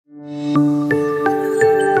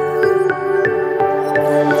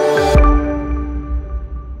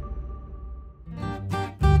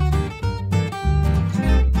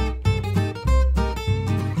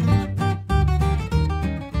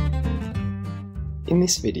In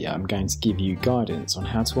this video I'm going to give you guidance on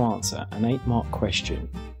how to answer an 8-mark question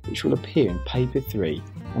which will appear in paper 3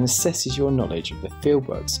 and assesses your knowledge of the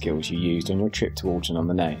fieldwork skills you used on your trip to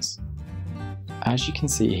Alton-on-the-Naze. As you can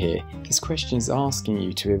see here, this question is asking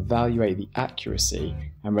you to evaluate the accuracy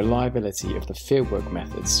and reliability of the fieldwork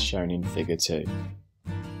methods shown in figure 2.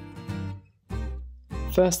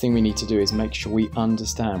 First thing we need to do is make sure we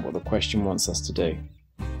understand what the question wants us to do.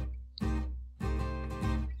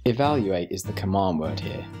 Evaluate is the command word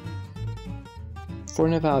here. For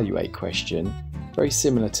an evaluate question, very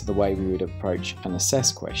similar to the way we would approach an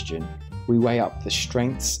assess question, we weigh up the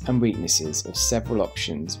strengths and weaknesses of several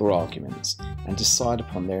options or arguments and decide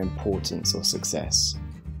upon their importance or success.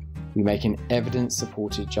 We make an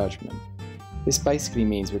evidence-supported judgment. This basically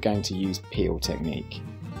means we're going to use Peel technique.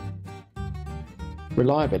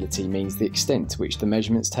 Reliability means the extent to which the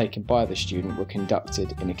measurements taken by the student were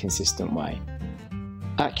conducted in a consistent way.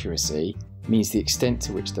 Accuracy means the extent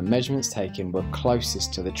to which the measurements taken were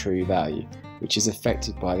closest to the true value, which is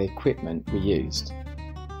affected by the equipment we used.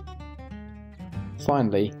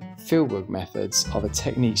 Finally, fieldwork methods are the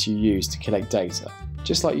techniques you use to collect data,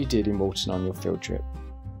 just like you did in Alton on your field trip.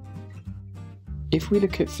 If we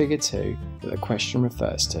look at figure 2 that the question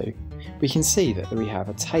refers to, we can see that we have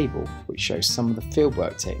a table which shows some of the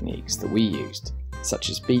fieldwork techniques that we used,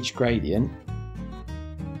 such as beach gradient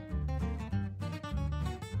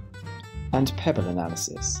and pebble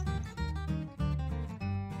analysis.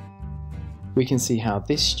 We can see how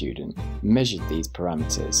this student measured these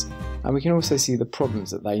parameters, and we can also see the problems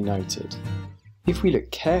that they noted. If we look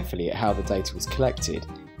carefully at how the data was collected,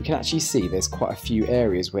 we can actually see there's quite a few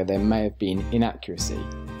areas where there may have been inaccuracy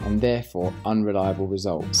and therefore unreliable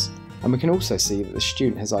results. And we can also see that the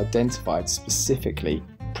student has identified specifically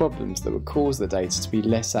problems that would cause the data to be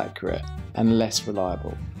less accurate and less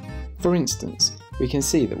reliable. For instance, we can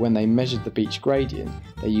see that when they measured the beach gradient,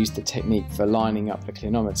 they used the technique for lining up the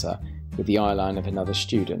clinometer with the eye line of another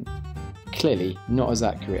student. Clearly not as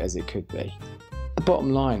accurate as it could be. The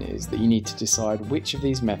bottom line is that you need to decide which of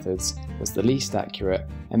these methods was the least accurate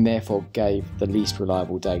and therefore gave the least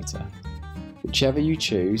reliable data. Whichever you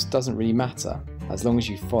choose doesn't really matter as long as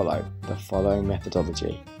you follow the following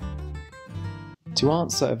methodology. To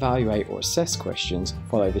answer, evaluate or assess questions,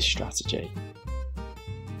 follow this strategy.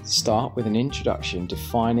 Start with an introduction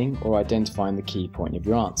defining or identifying the key point of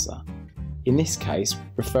your answer. In this case,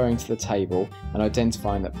 referring to the table and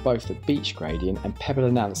identifying that both the beach gradient and pebble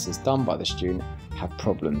analysis done by the student have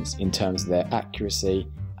problems in terms of their accuracy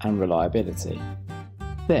and reliability.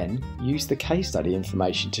 Then, use the case study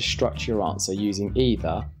information to structure your answer using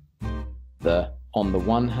either the on the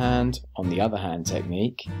one hand, on the other hand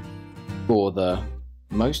technique, or the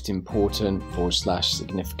most important /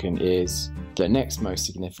 significant is, the next most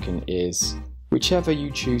significant is. Whichever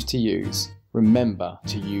you choose to use, remember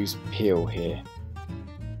to use Peel here.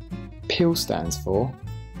 Peel stands for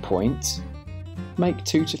point. Make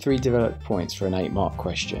 2 to 3 developed points for an 8-mark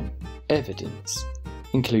question. Evidence.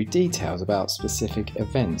 Include details about specific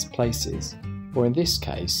events, places, or in this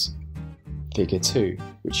case, figure 2,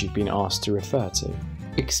 which you've been asked to refer to.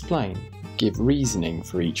 Explain. Give reasoning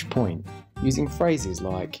for each point, using phrases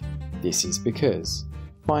like, this is because.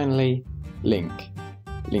 Finally, link.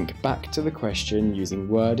 Link back to the question using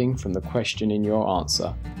wording from the question in your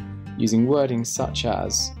answer, using wording such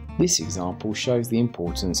as, this example shows the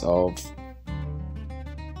importance of.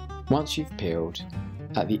 Once you've peeled,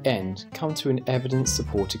 at the end, come to an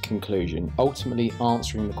evidence-supported conclusion, ultimately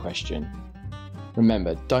answering the question.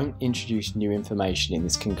 Remember, don't introduce new information in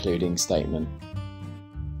this concluding statement.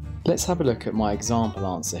 Let's have a look at my example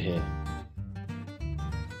answer here.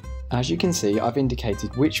 As you can see, I've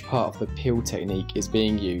indicated which part of the Peel technique is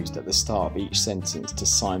being used at the start of each sentence to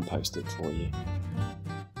signpost it for you.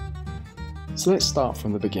 So let's start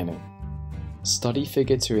from the beginning. Study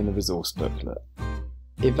figure 2 in the resource booklet.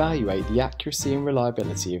 Evaluate the accuracy and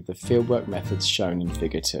reliability of the fieldwork methods shown in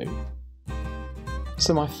figure 2.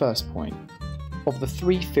 So my first point. Of the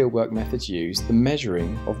 3 fieldwork methods used, the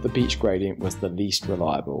measuring of the beach gradient was the least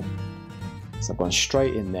reliable. So I've gone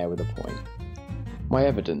straight in there with a point. My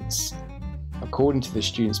evidence. According to the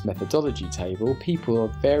student's methodology table, people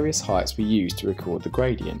of various heights were used to record the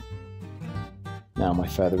gradient. Now my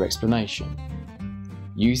further explanation.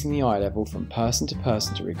 Using the eye level from person to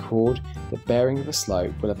person to record the bearing of a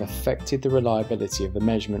slope will have affected the reliability of the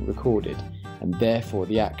measurement recorded, and therefore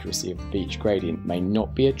the accuracy of the beach gradient may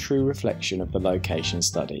not be a true reflection of the location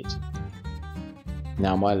studied.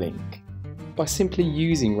 Now my link. By simply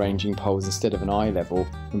using ranging poles instead of an eye level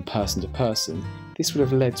from person to person, this would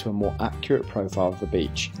have led to a more accurate profile of the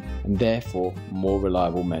beach, and therefore more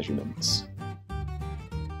reliable measurements.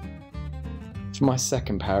 For my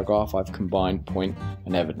second paragraph, I've combined point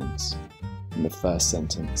and evidence in the first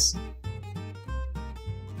sentence.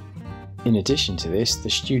 In addition to this, the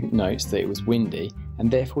student notes that it was windy and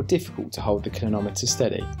therefore difficult to hold the clinometer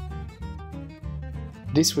steady.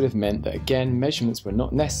 This would have meant that again measurements were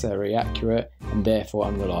not necessarily accurate and therefore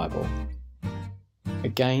unreliable.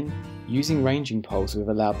 Again, using ranging poles would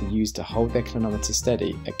have allowed the user to hold their clinometer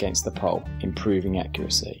steady against the pole, improving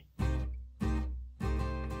accuracy.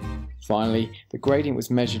 Finally, the gradient was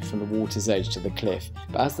measured from the water's edge to the cliff,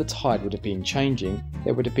 but as the tide would have been changing,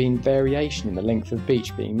 there would have been variation in the length of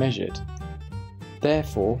beach being measured.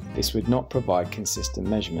 Therefore, this would not provide consistent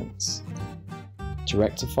measurements. To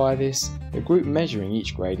rectify this, the group measuring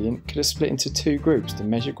each gradient could have split into two groups to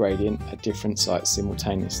measure gradient at different sites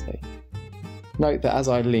simultaneously. Note that as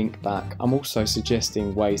I link back, I'm also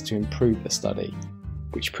suggesting ways to improve the study,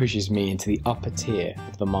 which pushes me into the upper tier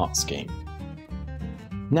of the mark scheme.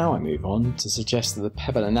 Now I move on to suggest that the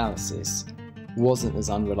pebble analysis wasn't as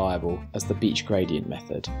unreliable as the beach gradient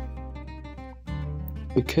method.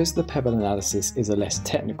 Because the pebble analysis is a less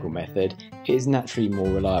technical method, it is naturally more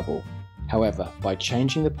reliable. However, by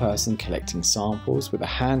changing the person collecting samples with a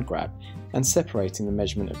hand grab and separating the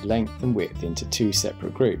measurement of length and width into two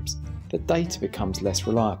separate groups, the data becomes less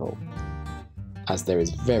reliable, as there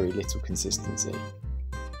is very little consistency.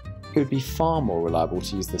 It would be far more reliable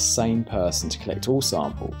to use the same person to collect all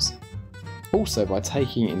samples. Also, by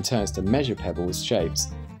taking it in turns to measure pebbles' shapes,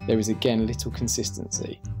 there is again little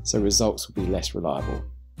consistency, so results will be less reliable.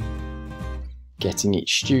 Getting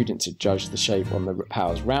each student to judge the shape on the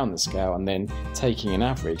powers round the scale and then taking an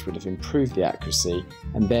average would have improved the accuracy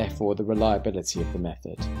and therefore the reliability of the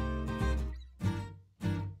method.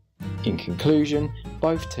 In conclusion,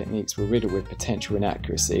 both techniques were riddled with potential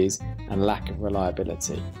inaccuracies and lack of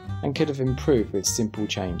reliability, and could have improved with simple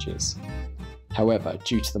changes. However,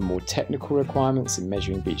 due to the more technical requirements in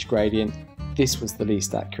measuring beach gradient, this was the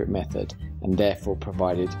least accurate method and therefore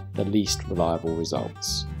provided the least reliable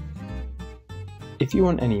results. If you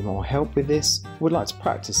want any more help with this, or would like to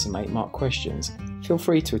practice some 8-mark questions, feel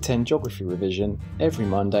free to attend geography revision every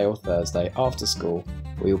Monday or Thursday after school,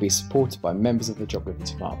 where you'll be supported by members of the geography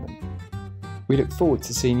department. We look forward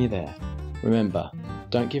to seeing you there. Remember,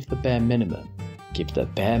 don't give the bare minimum, give the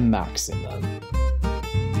bare maximum.